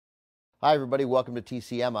Hi everybody, welcome to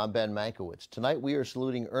TCM. I'm Ben Mankiewicz. Tonight we are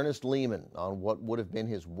saluting Ernest Lehman on what would have been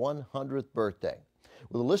his 100th birthday.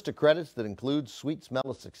 With a list of credits that includes Sweet Smell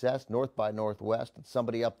of Success, North by Northwest, and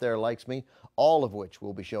Somebody Up There Likes Me, all of which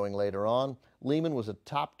we'll be showing later on, Lehman was a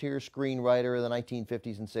top-tier screenwriter of the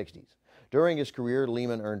 1950s and 60s. During his career,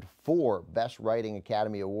 Lehman earned 4 Best Writing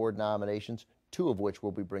Academy Award nominations, 2 of which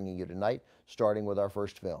we'll be bringing you tonight, starting with our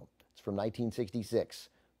first film. It's from 1966,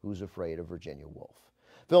 Who's Afraid of Virginia Woolf?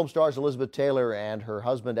 Film stars Elizabeth Taylor and her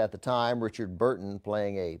husband at the time, Richard Burton,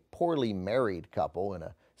 playing a poorly married couple in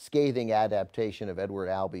a scathing adaptation of Edward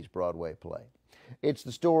Albee's Broadway play. It's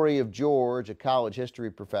the story of George, a college history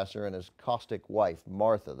professor, and his caustic wife,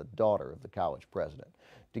 Martha, the daughter of the college president.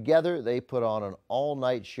 Together, they put on an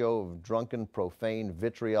all-night show of drunken, profane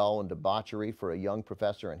vitriol and debauchery for a young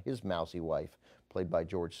professor and his mousy wife, played by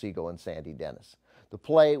George Segal and Sandy Dennis. The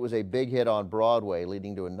play was a big hit on Broadway,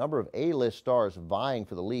 leading to a number of A-list stars vying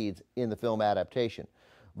for the leads in the film adaptation.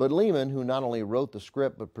 But Lehman, who not only wrote the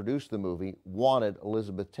script but produced the movie, wanted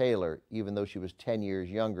Elizabeth Taylor, even though she was 10 years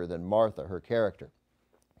younger than Martha, her character.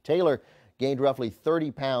 Taylor gained roughly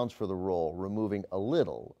 30 pounds for the role, removing a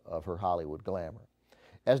little of her Hollywood glamour.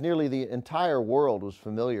 As nearly the entire world was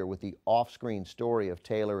familiar with the off-screen story of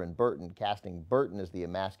Taylor and Burton, casting Burton as the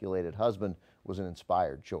emasculated husband was an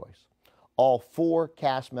inspired choice. All 4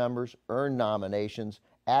 cast members earned nominations,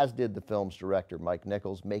 as did the film's director, Mike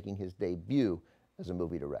Nichols, making his debut as a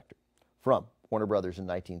movie director. From Warner Brothers in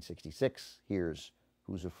 1966, here's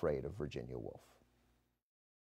Who's Afraid of Virginia Woolf?